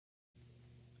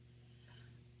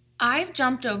I've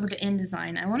jumped over to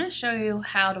InDesign. I want to show you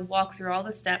how to walk through all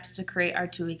the steps to create our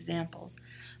two examples.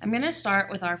 I'm going to start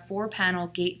with our 4-panel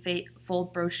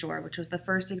gatefold brochure, which was the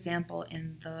first example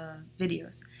in the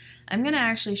videos. I'm going to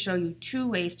actually show you two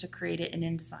ways to create it in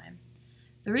InDesign.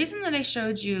 The reason that I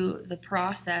showed you the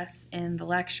process in the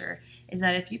lecture is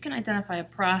that if you can identify a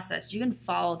process, you can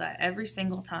follow that every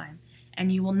single time,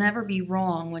 and you will never be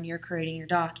wrong when you're creating your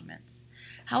documents.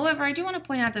 However, I do want to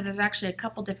point out that there's actually a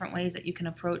couple different ways that you can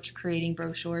approach creating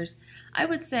brochures. I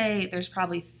would say there's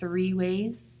probably 3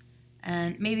 ways,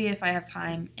 and maybe if I have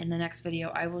time in the next video,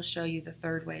 I will show you the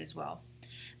third way as well.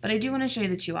 But I do want to show you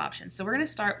the 2 options. So we're going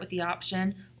to start with the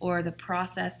option or the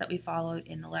process that we followed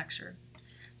in the lecture.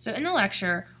 So in the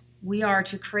lecture, we are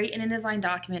to create an InDesign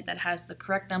document that has the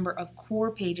correct number of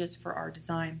core pages for our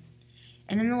design.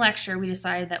 And in the lecture, we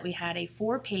decided that we had a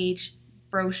 4-page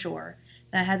brochure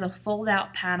that has a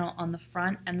fold-out panel on the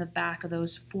front and the back of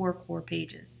those 4 core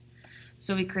pages.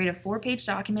 So we create a 4-page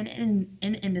document in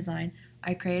InDesign.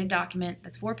 I created a document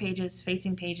that's 4 pages,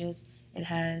 facing pages. It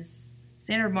has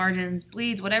standard margins,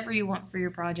 bleeds, whatever you want for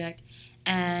your project,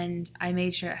 and I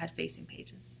made sure it had facing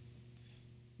pages.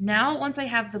 Now, once I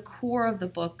have the core of the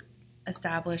book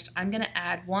established, I'm going to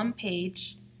add 1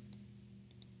 page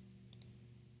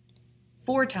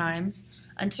 4 times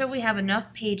until we have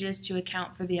enough pages to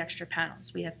account for the extra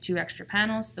panels. We have 2 extra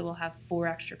panels, so we'll have 4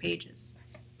 extra pages.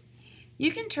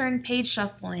 You can turn page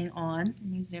shuffling on, let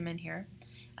me zoom in here,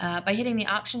 by hitting the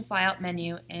Option Flyout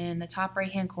menu in the top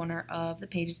right-hand corner of the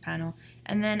Pages panel,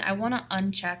 and then I want to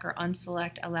uncheck or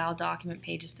unselect Allow Document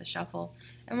Pages to Shuffle,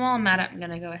 and while I'm at it, I'm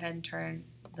going to go ahead and turn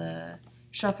the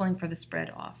shuffling for the spread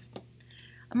off.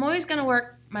 I'm always going to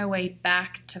work my way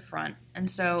back to front, and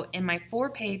so in my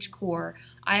 4-page core,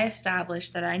 I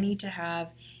established that I need to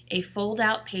have a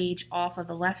fold-out page off of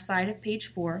the left side of page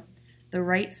 4, the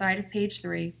right side of page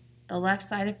 3, the left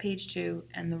side of page 2,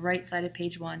 and the right side of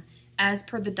page 1, as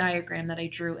per the diagram that I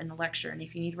drew in the lecture. And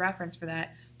if you need reference for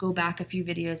that, go back a few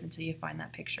videos until you find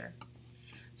that picture.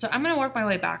 So I'm going to work my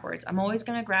way backwards. I'm always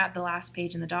going to grab the last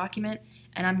page in the document,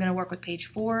 and I'm going to work with page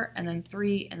 4, and then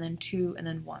 3, and then 2, and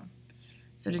then 1.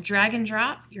 So to drag and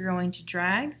drop, you're going to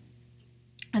drag,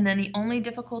 and then the only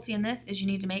difficulty in this is you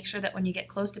need to make sure that when you get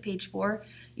close to page 4,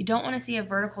 you don't want to see a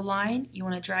vertical line. You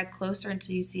want to drag closer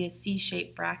until you see a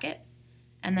C-shaped bracket,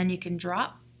 and then you can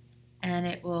drop, and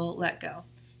it will let go.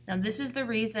 Now this is the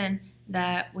reason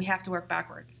that we have to work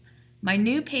backwards. My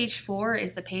new page 4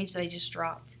 is the page that I just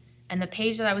dropped, and the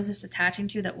page that I was just attaching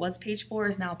to that was page 4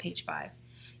 is now page 5.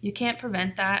 You can't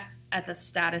prevent that at the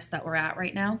status that we're at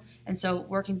right now, and so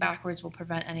working backwards will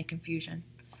prevent any confusion.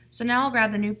 So now I'll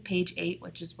grab the new page 8,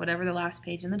 which is whatever the last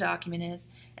page in the document is,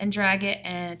 and drag it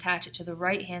and attach it to the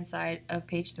right-hand side of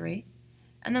page 3.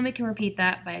 And then we can repeat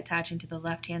that by attaching to the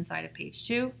left-hand side of page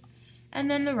 2,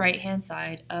 and then the right-hand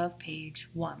side of page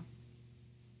 1.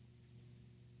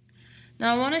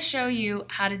 Now I want to show you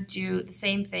how to do the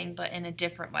same thing but in a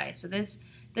different way. So this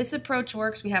approach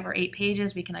works. We have our 8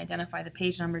 pages. We can identify the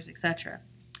page numbers, etc.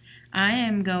 I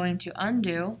am going to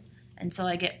undo until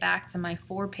I get back to my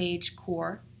 4-page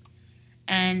core.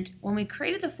 And when we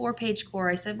created the 4-page core,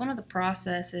 I said one of the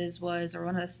processes was, or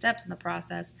one of the steps in the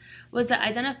process, was to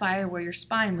identify where your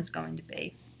spine was going to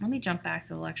be. Let me jump back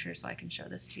to the lecture so I can show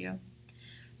this to you.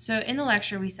 So in the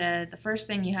lecture we said the first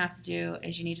thing you have to do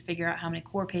is you need to figure out how many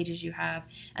core pages you have,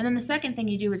 and then the second thing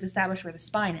you do is establish where the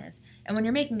spine is. And when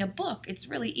you're making a book, it's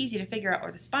really easy to figure out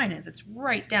where the spine is. It's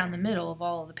right down the middle of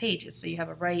all of the pages, so you have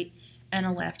a right and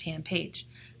a left-hand page.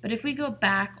 But if we go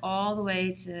back all the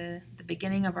way to the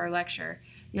beginning of our lecture,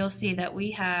 you'll see that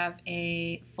we have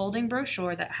a folding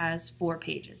brochure that has 4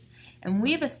 pages. And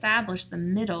we've established the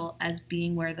middle as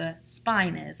being where the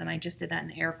spine is, and I just did that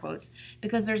in air quotes,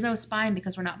 because there's no spine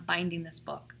because we're not binding this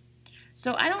book.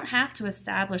 So I don't have to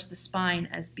establish the spine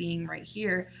as being right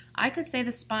here. I could say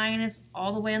the spine is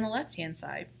all the way on the left-hand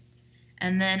side.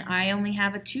 And then I only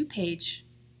have a 2-page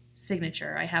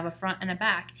signature. I have a front and a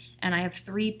back, and I have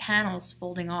 3 panels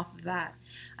folding off of that.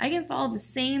 I can follow the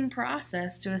same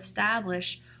process to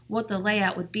establish what the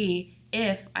layout would be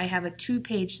if I have a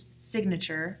 2-page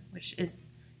signature, which is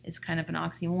kind of an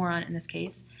oxymoron in this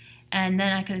case, and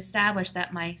then I could establish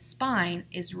that my spine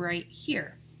is right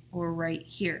here or right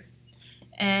here.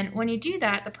 And when you do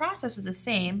that, the process is the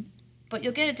same, but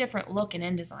you'll get a different look in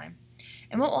InDesign.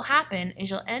 And what will happen is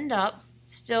you'll end up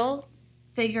still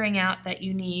figuring out that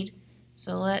you need,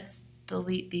 so let's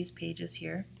delete these pages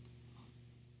here.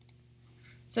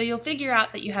 So you'll figure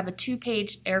out that you have a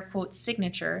 2-page air quote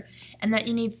signature and that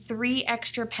you need 3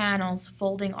 extra panels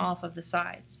folding off of the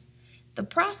sides. The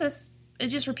process it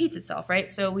just repeats itself, right?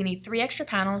 So we need 3 extra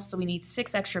panels, so we need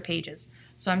 6 extra pages.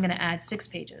 So I'm going to add 6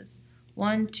 pages.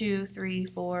 1, 2, 3,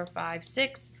 4, 5,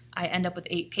 6. I end up with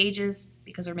 8 pages.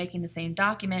 Because we're making the same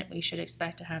document, we should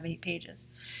expect to have 8 pages.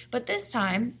 But this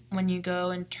time, when you go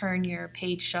and turn your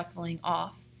page shuffling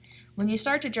off, when you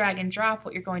start to drag and drop,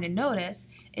 what you're going to notice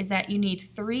is that you need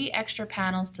 3 extra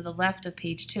panels to the left of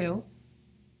page 2.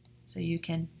 So you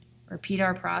can repeat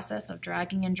our process of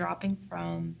dragging and dropping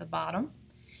from the bottom.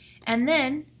 And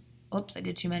then, oops, I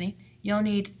did too many. You'll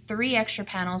need 3 extra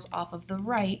panels off of the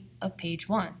right of page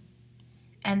 1.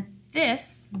 And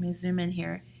this, let me zoom in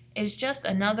here, is just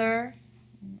another,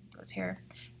 goes here.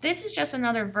 This is just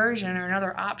another version or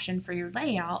another option for your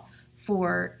layout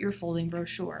for your folding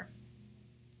brochure.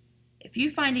 If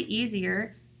you find it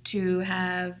easier to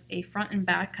have a front and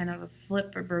back kind of a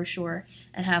flip or brochure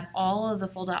and have all of the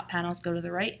fold-out panels go to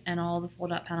the right and all the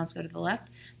fold-out panels go to the left,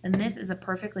 then this is a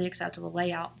perfectly acceptable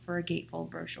layout for a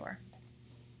gatefold brochure.